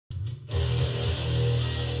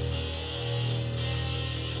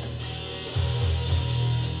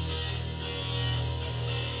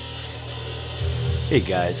Hey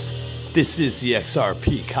guys, this is the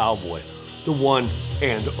xRP Cowboy, the one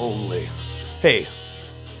and only. Hey,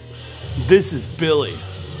 this is Billy.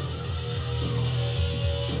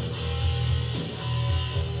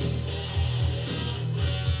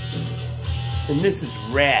 And this is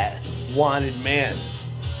Rat, Wanted Man.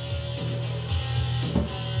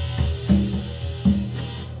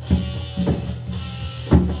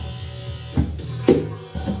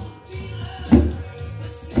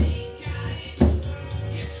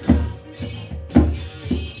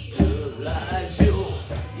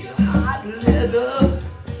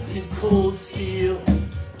 Cold steel.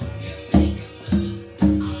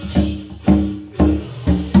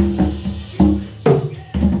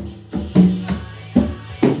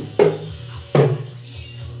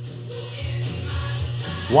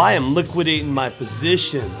 Why I'm liquidating my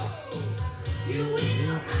positions?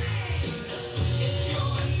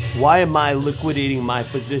 Why am I liquidating my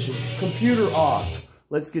position? Computer off.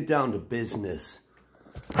 Let's get down to business.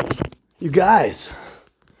 You guys,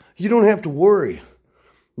 you don't have to worry.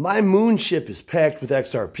 My moon ship is packed with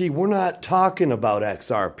xRP. We're not talking about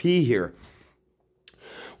xRP here.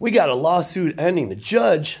 We got a lawsuit ending. The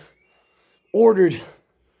judge ordered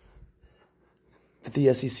that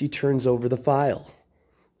the SEC turns over the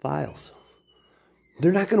files.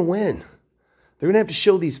 They're not going to win. They're going to have to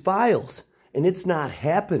show these files, and it's not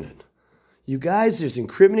happening. You guys, there's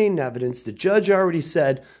incriminating evidence. The judge already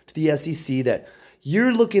said to the SEC that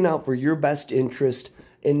you're looking out for your best interest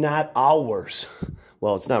and not ours.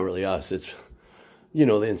 Well, it's not really us. It's, you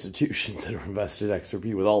know, the institutions that are invested in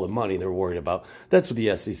xRP with all the money they're worried about. That's what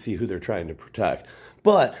the SEC, who they're trying to protect.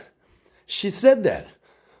 But she said that.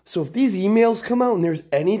 So if these emails come out and there's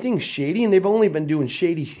anything shady, and they've only been doing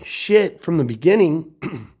shady shit from the beginning,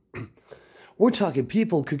 we're talking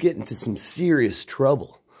people could get into some serious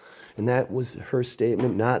trouble. And that was her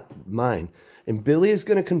statement, not mine. And Billy is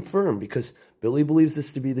going to confirm, because Billy believes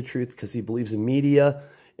this to be the truth, because he believes in media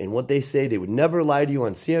and what they say. They would never lie to you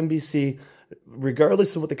on CNBC,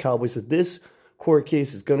 regardless of what the Cowboys said. This court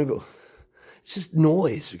case is going to go. It's just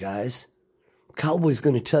noise, guys. Cowboy's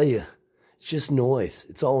going to tell you it's just noise.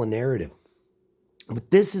 It's all a narrative. But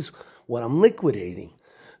this is what I'm liquidating.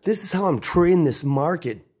 This is how I'm trading this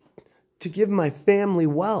market to give my family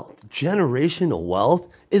wealth. Generational wealth.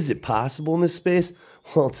 Is it possible in this space?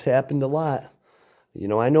 Well, it's happened a lot. You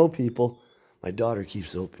know, I know people. My daughter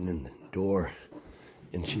keeps opening the door,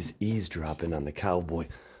 and she's eavesdropping on the Cowboy.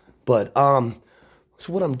 But,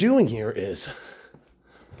 so what I'm doing here is,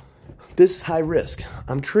 this is high risk.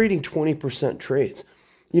 I'm trading 20% trades.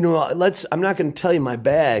 You know, I'm not going to tell you my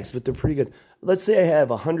bags, but they're pretty good. Let's say I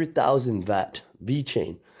have 100,000 VET,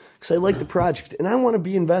 V-Chain, because I like the project, and I want to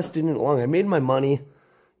be invested in it long. I made my money,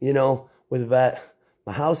 you know, with VET.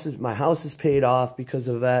 My house is paid off because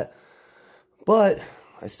of that. But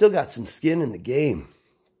I still got some skin in the game,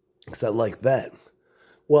 because I like VET.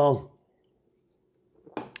 Well,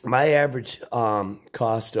 my average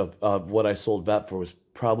cost of what I sold VET for was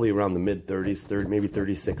probably around the mid-30s, maybe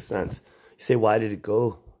 36 cents. You say, why did it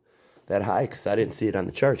go that high? Because I didn't see it on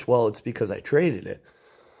the charts. Well, it's because I traded it.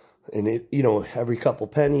 And it, you know, every couple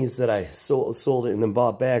pennies that I sold it and then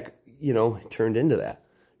bought back, you know, it turned into that.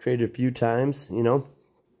 Traded a few times, you know.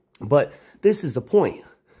 But this is the point.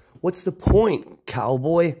 What's the point,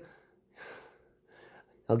 Cowboy?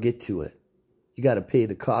 I'll get to it. You got to pay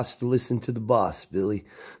the cost to listen to the boss, Billy.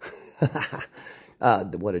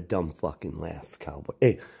 What a dumb fucking laugh, Cowboy.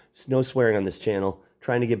 Hey, there's no swearing on this channel.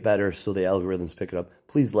 Trying to get better so the algorithms pick it up.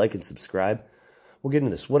 Please like and subscribe. We'll get into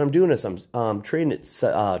this. What I'm doing is I'm trading at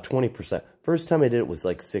 20%. First time I did it was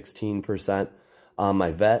like 16% on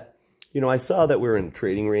my VET. You know, I saw that we were in a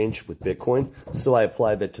trading range with Bitcoin, so I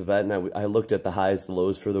applied that to VET, and I looked at the highs, the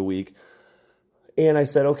lows for the week. And I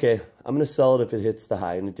said, okay, I'm going to sell it if it hits the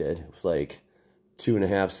high, and it did. It was like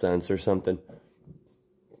 2.5 cents or something.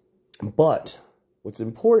 But what's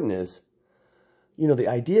important is, you know, the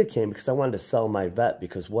idea came because I wanted to sell my VET,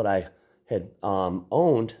 because what I had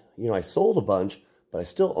owned, you know, I sold a bunch, but I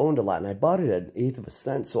still owned a lot, and I bought it at 1/8 of a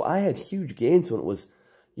cent. So I had huge gains when it was,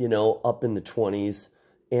 you know, up in the 20s,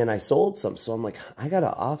 and I sold some. So I'm like, I got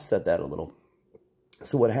to offset that a little.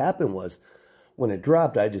 So what happened was, when it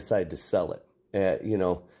dropped, I decided to sell it, you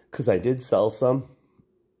know, because I did sell some,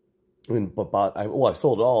 and I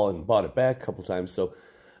sold it all and bought it back a couple times. So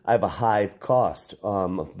I have a high cost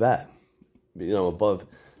of VET, you know, above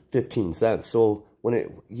 15 cents. So when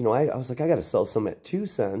it, you know, I was like, I got to sell some at 2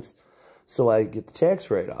 cents so I get the tax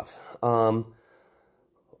write-off.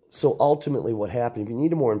 So ultimately what happened, if you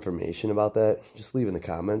need more information about that, just leave in the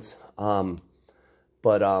comments.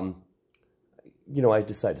 you know, I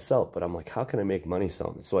decided to sell it, but I'm like, how can I make money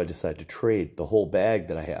selling it? So I decided to trade the whole bag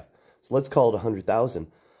that I have. So let's call it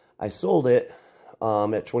 100,000. I sold it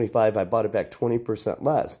at 25. I bought it back 20%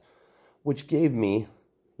 less, which gave me,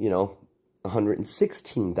 you know,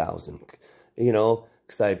 116,000, you know,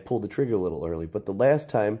 because I pulled the trigger a little early. But the last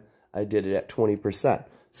time I did it at 20%.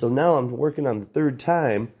 So now I'm working on the third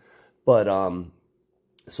time, but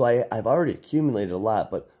so I've already accumulated a lot.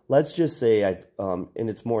 But let's just say I've and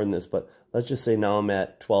it's more than this, but let's just say now I'm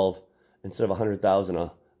at 12 instead of 100,000,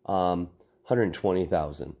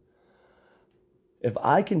 120,000. If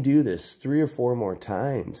I can do this 3 or 4 more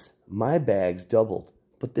times, my bag's doubled.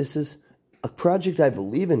 But this is a project I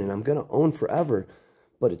believe in and I'm going to own forever.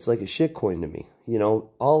 But it's like a shit coin to me. You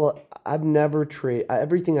know, I've never traded,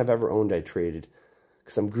 everything I've ever owned I traded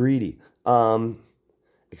because I'm greedy.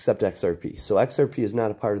 Except XRP. So XRP is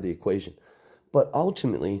not a part of the equation. But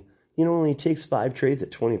ultimately, you know, it only takes 5 trades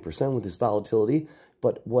at 20% with this volatility.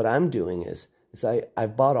 But what I'm doing is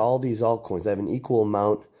I've bought all these altcoins. I have an equal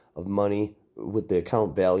amount of money with the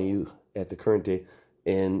account value at the current day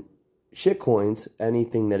in shitcoins,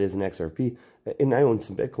 anything that is an XRP, and I own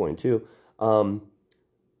some Bitcoin too. I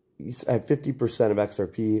have 50% of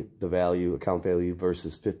XRP, the value, account value,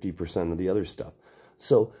 versus 50% of the other stuff.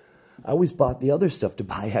 So I always bought the other stuff to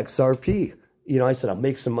buy XRP. You know, I said I'll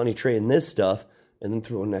make some money trading this stuff and then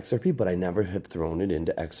throw in XRP, but I never have thrown it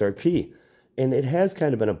into XRP. And it has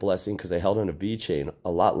kind of been a blessing because I held on a V-chain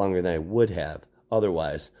a lot longer than I would have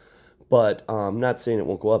otherwise. But I'm not saying it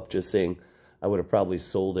won't go up, just saying I would have probably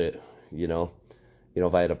sold it, you know,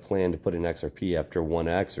 if I had a plan to put in XRP after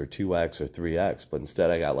 1x or 2x or 3x. But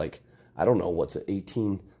instead I got like, I don't know, what's it,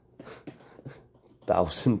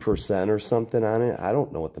 18,000% or something on it. I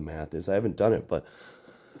don't know what the math is. I haven't done it, but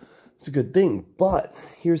it's a good thing. But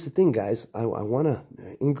here's the thing, guys. I want to,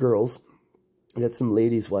 and girls, I got some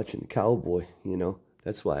ladies watching the cowboy, you know.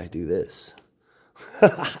 That's why I do this.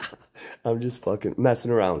 I'm just fucking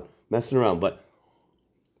messing around. But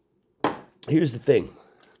here's the thing.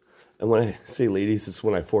 And when I say ladies, it's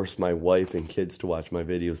when I force my wife and kids to watch my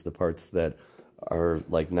videos, the parts that are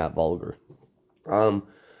like not vulgar. The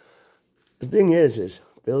thing is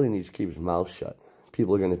Billy needs to keep his mouth shut.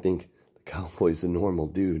 People are going to think the cowboy's a normal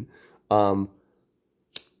dude. But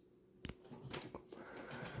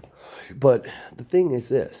the thing is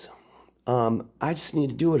this. I just need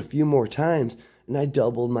to do it a few more times, and I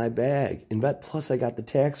doubled my bag. And plus I got the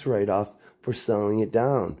tax write-off for selling it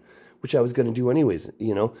down, which I was going to do anyways,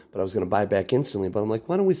 you know, but I was going to buy back instantly. But I'm like,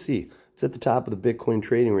 why don't we see? It's at the top of the Bitcoin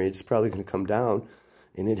trading range. It's probably going to come down,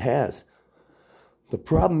 and it has. The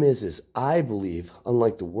problem is I believe,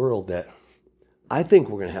 unlike the world, that I think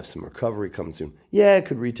we're going to have some recovery coming soon. Yeah, it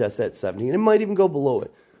could retest that 70, and it might even go below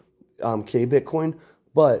it, K Bitcoin,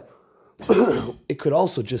 but it could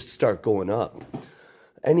also just start going up.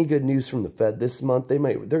 Any good news from the Fed this month? They're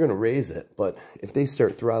going to raise it, but if they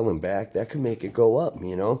start throttling back, that could make it go up,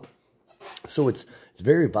 you know. So it's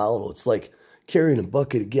very volatile. It's like carrying a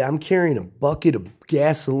bucket of gas. I'm carrying a bucket of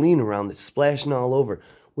gasoline around that's splashing all over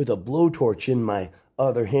with a blowtorch in my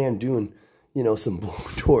other hand doing, you know, some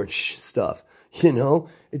blowtorch stuff, you know.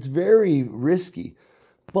 It's very risky,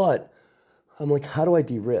 but I'm like, how do I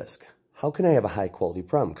de-risk? How can I have a high-quality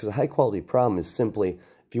problem? Because a high-quality problem is simply,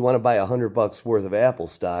 if you want to buy $100 worth of Apple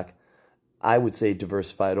stock, I would say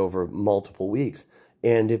diversify it over multiple weeks.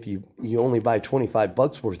 And if you only buy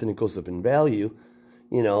 $25 worth and it goes up in value,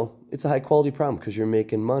 you know, it's a high-quality problem because you're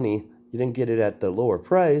making money. You didn't get it at the lower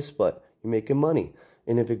price, but you're making money.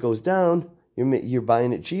 And if it goes down, you're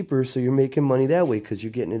buying it cheaper, so you're making money that way because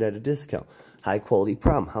you're getting it at a discount. High-quality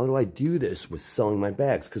problem. How do I do this with selling my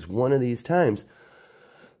bags? Because one of these times,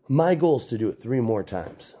 my goal is to do it 3 more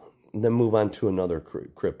times, and then move on to another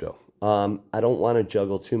crypto. I don't want to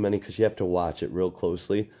juggle too many because you have to watch it real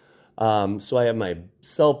closely. So I have my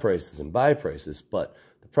sell prices and buy prices, but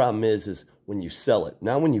the problem is when you sell it,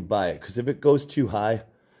 not when you buy it, because if it goes too high,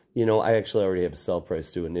 you know, I actually already have a sell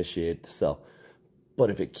price to initiate the sell. But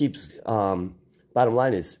if it keeps, bottom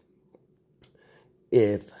line is,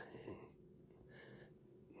 if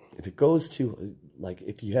it goes to, like,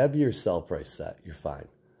 if you have your sell price set, you're fine.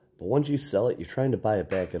 But once you sell it, you're trying to buy it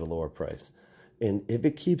back at a lower price. And if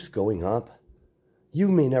it keeps going up, you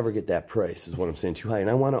may never get that price, is what I'm saying, too high. And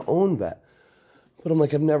I want to own that. But I'm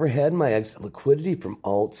like, I've never had my exit liquidity from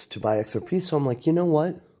alts to buy XRP. So I'm like, you know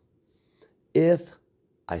what? If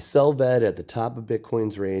I sell that at the top of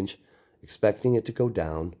Bitcoin's range, expecting it to go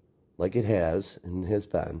down, like it has and has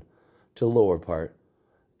been, to the lower part,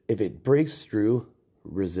 if it breaks through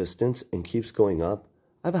resistance and keeps going up,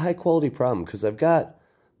 I have a high-quality problem because I've got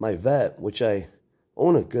my VET, which I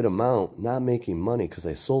own a good amount, not making money because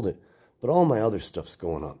I sold it. but all my other stuff's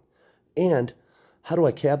going up. And how do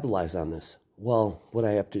I capitalize on this? Well, what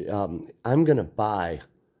I have to, I'm going to buy,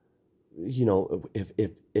 you know,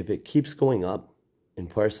 if it keeps going up in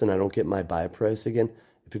price and I don't get my buy price again,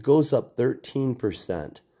 if it goes up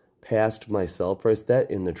 13% past my sell price,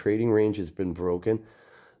 that in the trading range has been broken,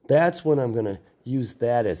 that's when I'm going to use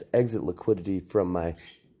that as exit liquidity from my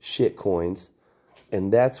shit coins.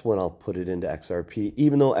 And that's when I'll put it into XRP,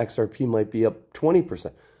 even though XRP might be up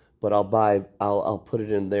 20%. But I'll put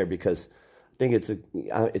it in there because I think it's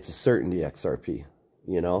a certainty XRP,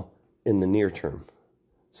 you know, in the near term.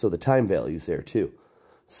 So the time value's there too.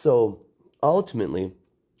 So ultimately,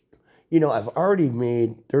 you know, I've already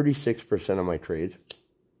made 36% of my trades.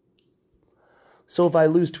 So if I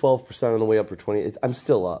lose 12% on the way up or 20, I'm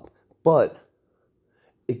still up. But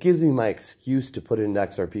it gives me my excuse to put it in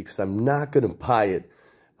XRP because I'm not going to buy it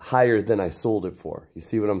higher than I sold it for. You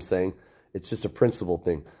see what I'm saying? It's just a principle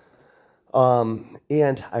thing.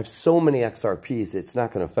 And I have so many XRPs, it's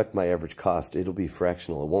not going to affect my average cost. It'll be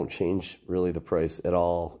fractional. It won't change really the price at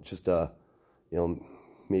all. Just you know,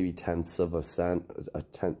 maybe tenths of a cent, a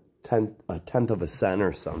tenth of a cent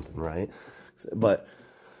or something, right? But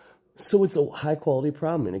so it's a high quality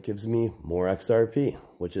problem, and it gives me more XRP,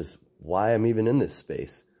 which is why I'm even in this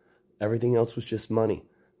space. Everything else was just money,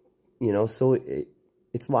 you know. So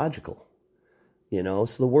it's logical. You know,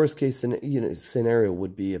 so the worst case scenario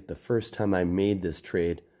would be if the first time I made this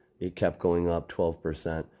trade, it kept going up 12%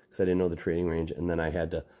 because I didn't know the trading range, and then I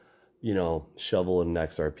had to, you know, shovel in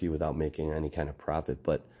XRP without making any kind of profit.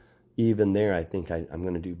 But even there, I think I'm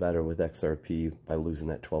going to do better with XRP by losing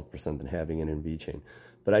that 12% than having it in VeChain.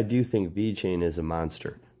 But I do think VeChain is a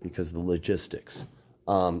monster because of the logistics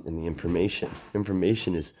and the information.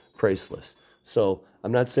 Information is priceless. So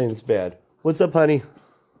I'm not saying it's bad. What's up, honey?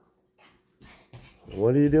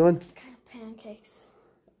 What are you doing? Pancakes.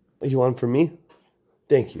 You want them for me?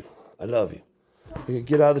 Thank you. I love you.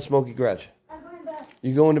 Get out of the smoky garage. I'm going to bed.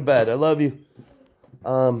 You're going to bed. I love you.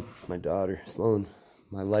 My daughter, slowing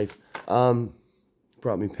my life,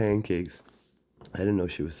 brought me pancakes. I didn't know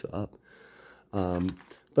she was up.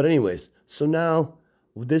 But anyways, so now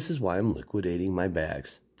this is why I'm liquidating my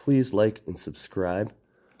bags. Please like and subscribe.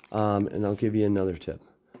 And I'll give you another tip.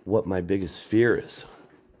 What my biggest fear is.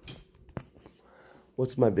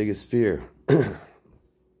 What's my biggest fear?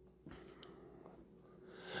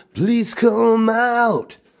 Please come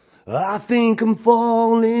out. I think I'm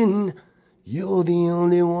falling. You're the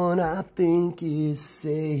only one I think is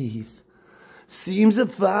safe. Seems I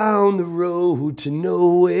found the road to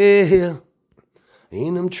nowhere,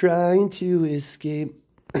 and I'm trying to escape.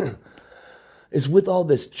 Is with all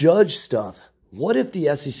this judge stuff, what if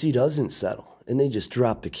the SEC doesn't settle and they just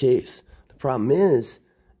drop the case? The problem is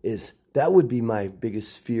that would be my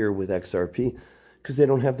biggest fear with XRP because they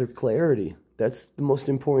don't have their clarity. That's the most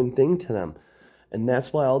important thing to them. And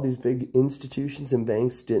that's why all these big institutions and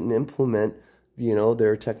banks didn't implement, you know,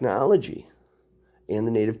 their technology and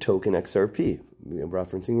the native token XRP,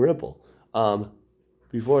 referencing Ripple,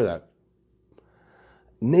 before that.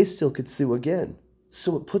 And they still could sue again.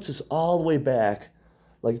 So it puts us all the way back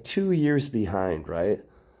like 2 years behind, right?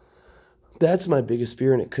 That's my biggest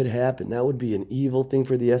fear, and it could happen. That would be an evil thing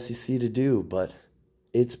for the SEC to do, but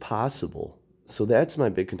it's possible. So that's my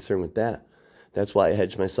big concern with that. That's why I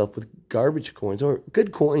hedge myself with garbage coins, or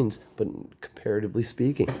good coins, but comparatively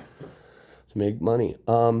speaking, to make money.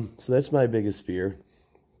 So that's my biggest fear.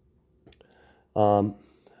 I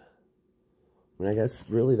guess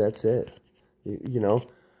really that's it, you know.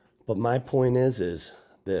 But my point is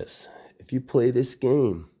this: if you play this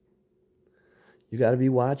game, you got to be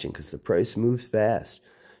watching because the price moves fast.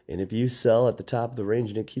 And if you sell at the top of the range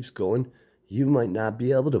and it keeps going, you might not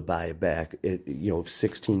be able to buy it back at, you know,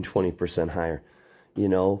 16, 20% higher, you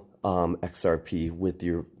know, XRP with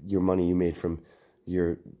your money you made from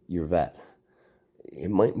your vet.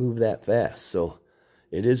 It might move that fast. So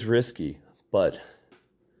it is risky, but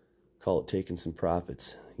call it taking some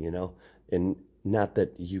profits, you know, and not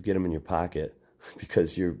that you get them in your pocket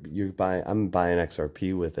because I'm buying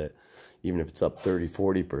XRP with it, even if it's up 30,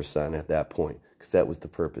 40% at that point, because that was the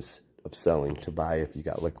purpose of selling, to buy if you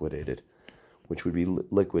got liquidated, which would be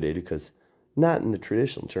liquidated because not in the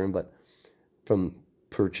traditional term, but from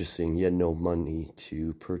purchasing, you had no money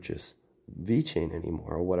to purchase VeChain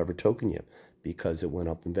anymore or whatever token you have because it went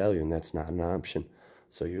up in value, and that's not an option.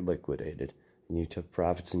 So you're liquidated, and you took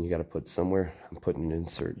profits, and you got to put somewhere. I'm putting it in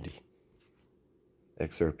certainty.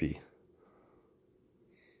 XRP.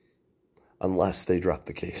 Unless they drop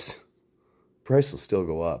the case. Price will still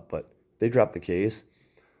go up, but they drop the case.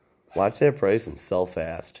 Watch that price and sell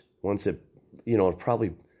fast. Once it, you know,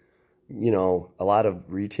 probably, you know, a lot of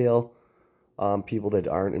retail people that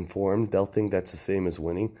aren't informed, they'll think that's the same as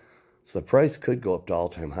winning. So the price could go up to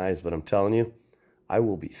all-time highs, but I'm telling you, I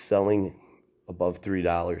will be selling above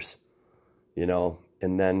 $3, you know,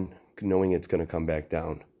 and then knowing it's going to come back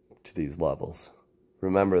down to these levels.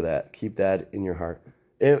 Remember that. Keep that in your heart.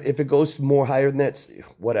 If it goes more higher than that,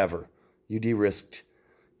 whatever. You de-risked.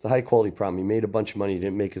 It's a high-quality problem. You made a bunch of money. You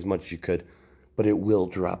didn't make as much as you could, but it will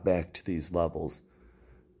drop back to these levels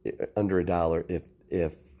under $1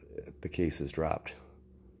 if the case is dropped.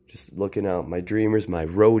 Just looking out. My dreamers, my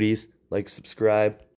roadies, like, subscribe.